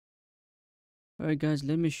Alright guys,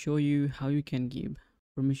 let me show you how you can give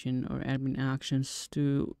permission or admin actions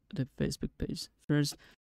to the Facebook page. First,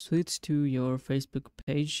 switch to your Facebook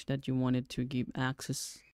page that you wanted to give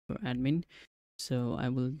access for admin. So I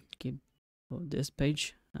will give for this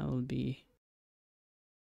page, I will be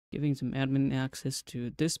giving some admin access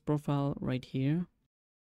to this profile right here.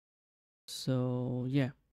 So yeah,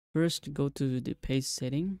 first go to the page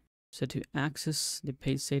setting. So to access the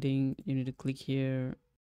page setting, you need to click here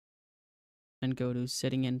and go to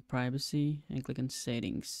setting and privacy and click on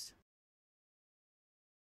settings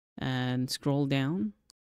and scroll down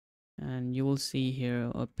and you will see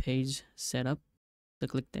here a page setup. So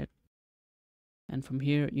click that, and from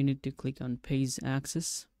here you need to click on page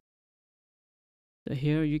access. So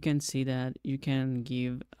here you can see that you can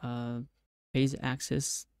give page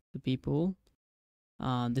access to people.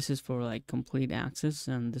 This is for like complete access,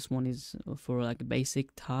 and this one is for like a basic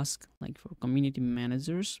task, like for community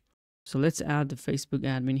managers. So let's add the Facebook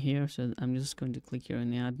admin here. So I'm just going to click here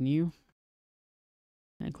and add new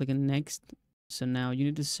and click on next. So now you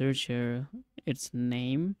need to search here its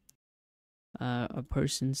name, a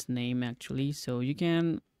person's name actually. So you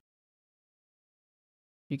can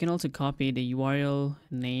also copy the URL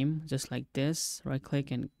name just like this. Right click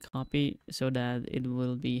and copy so that it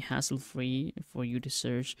will be hassle free for you to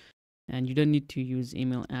search, and you don't need to use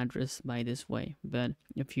email address by this way. But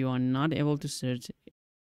if you are not able to search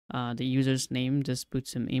the user's name, just put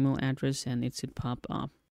some email address and it should pop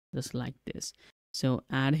up just like this. So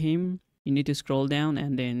add him. You need to scroll down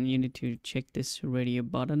and then you need to check this radio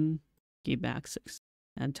button, give access,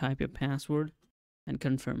 and type your password and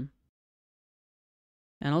confirm.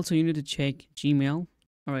 And also you need to check Gmail.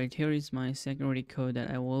 Alright, here is my security code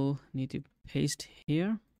that I will need to paste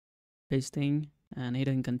here. Pasting and hit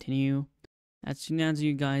and continue. As soon as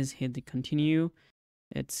you guys hit the continue,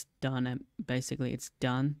 it's done, and basically it's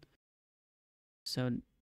done. So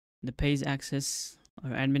the page access or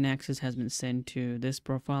admin access has been sent to this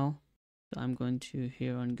profile. So I'm going to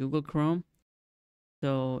here on Google Chrome.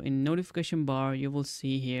 So in notification bar you will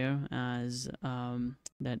see here as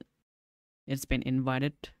that it's been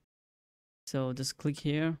invited. So just click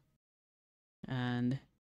here and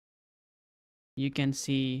you can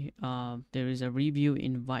see there is a review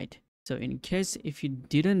invite. So in case if you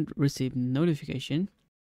didn't receive notification,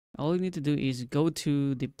 all you need to do is go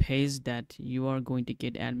to the page that you are going to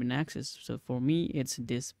get admin access. So for me, it's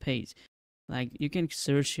this page. Like you can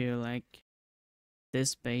search here like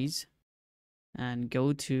this page and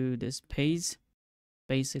go to this page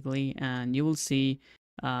basically, and you will see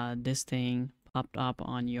this thing popped up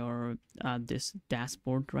on your this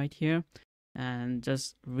dashboard right here, and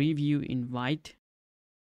just review invite,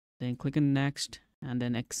 then click on next and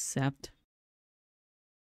then accept.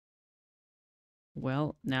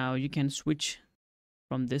 Well, now you can switch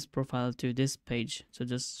from this profile to this page. So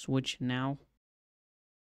just switch now.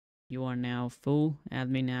 You are now full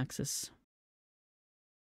admin access.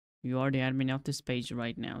 You are the admin of this page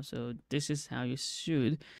right now. So this is how you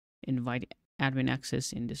should invite admin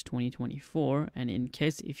access in this 2024. And in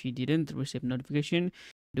case if you didn't receive notification,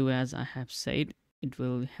 do as I have said. It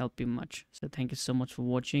will help you much. So thank you so much for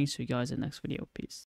watching. See you guys in the next video. Peace.